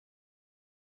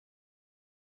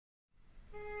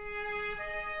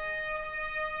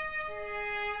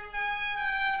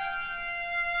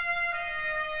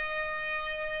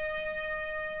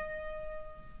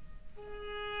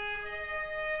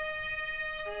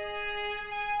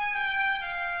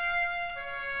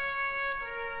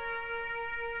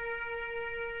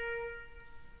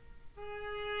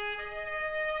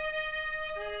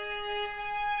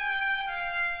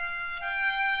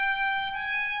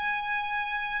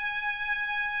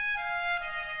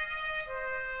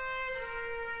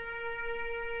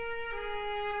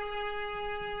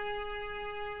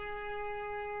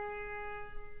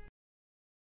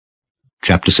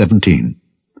Chapter 17.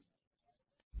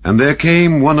 And there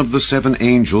came one of the 7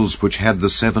 angels which had the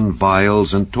 7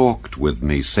 vials, and talked with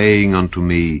me, saying unto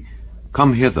me,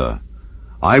 Come hither,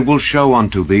 I will show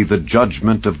unto thee the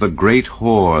judgment of the great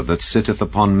whore that sitteth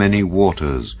upon many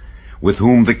waters, with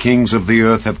whom the kings of the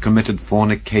earth have committed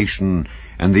fornication,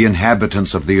 and the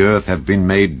inhabitants of the earth have been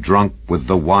made drunk with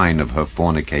the wine of her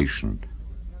fornication.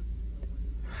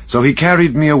 So he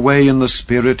carried me away in the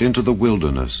spirit into the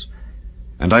wilderness,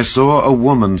 and I saw a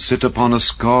woman sit upon a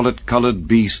scarlet-colored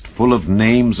beast, full of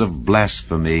names of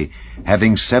blasphemy,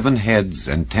 having 7 heads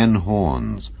and 10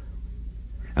 horns.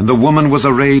 And the woman was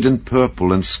arrayed in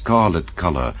purple and scarlet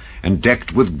color, and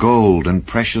decked with gold and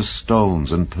precious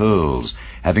stones and pearls,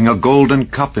 having a golden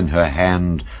cup in her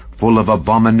hand, full of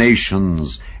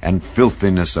abominations and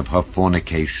filthiness of her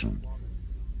fornication.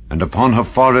 And upon her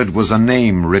forehead was a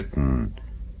name written,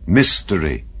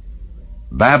 Mystery,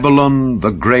 Babylon the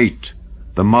Great,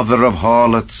 the mother of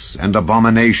harlots and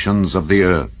abominations of the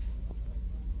earth.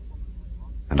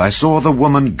 And I saw the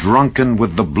woman drunken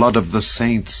with the blood of the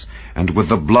saints, and with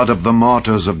the blood of the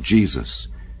martyrs of Jesus.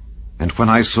 And when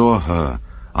I saw her,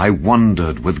 I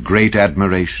wondered with great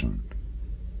admiration.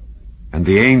 And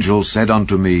the angel said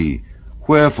unto me,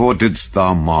 Wherefore didst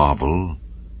thou marvel?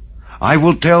 I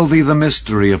will tell thee the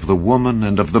mystery of the woman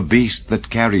and of the beast that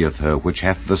carrieth her, which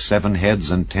hath the 7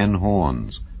 heads and 10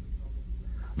 horns.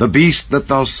 The beast that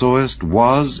thou sawest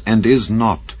was and is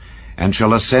not, and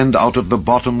shall ascend out of the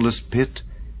bottomless pit,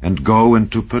 and go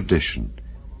into perdition.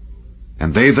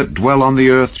 And they that dwell on the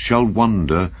earth shall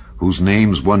wonder, whose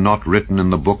names were not written in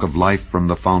the book of life from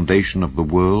the foundation of the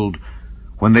world,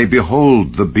 when they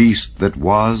behold the beast that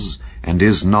was, and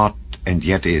is not, and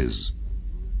yet is.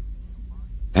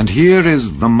 And here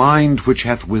is the mind which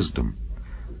hath wisdom.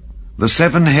 The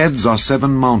 7 heads are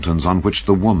 7 mountains on which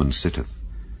the woman sitteth.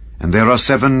 And there are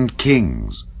 7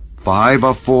 kings, 5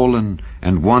 are fallen,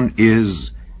 and 1 is,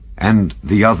 and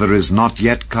the other is not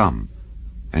yet come.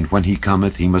 And when he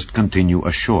cometh, he must continue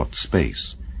a short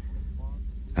space.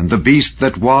 And the beast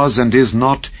that was and is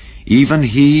not, even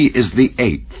he is the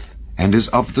 8th, and is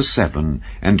of the 7,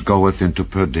 and goeth into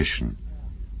perdition.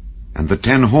 And the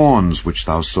 10 horns which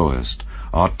thou sawest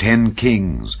are 10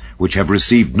 kings, which have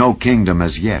received no kingdom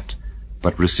as yet,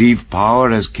 but receive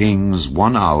power as kings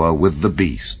 1 hour with the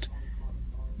beast.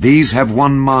 These have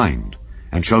 1 mind,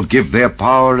 and shall give their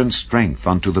power and strength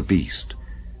unto the beast.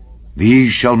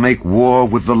 These shall make war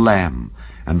with the Lamb,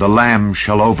 and the Lamb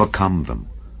shall overcome them.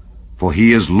 For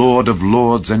he is Lord of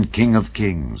lords and King of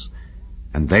kings,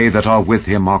 and they that are with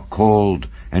him are called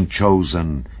and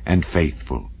chosen and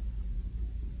faithful.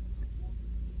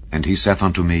 And he saith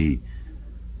unto me,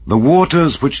 The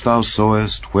waters which thou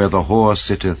sawest, where the whore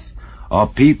sitteth, are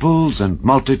peoples and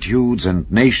multitudes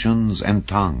and nations and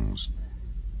tongues.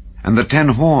 And the 10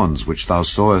 horns which thou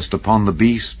sawest upon the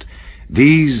beast,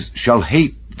 these shall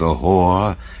hate the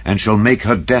whore, and shall make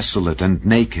her desolate and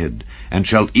naked, and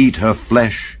shall eat her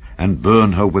flesh, and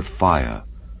burn her with fire.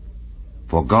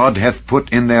 For God hath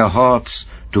put in their hearts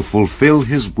to fulfill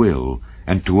his will,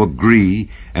 and to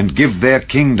agree, and give their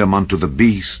kingdom unto the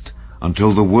beast,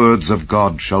 until the words of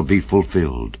God shall be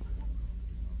fulfilled.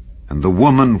 And the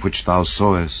woman which thou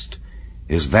sawest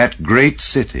is that great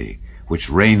city, which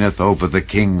reigneth over the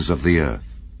kings of the earth.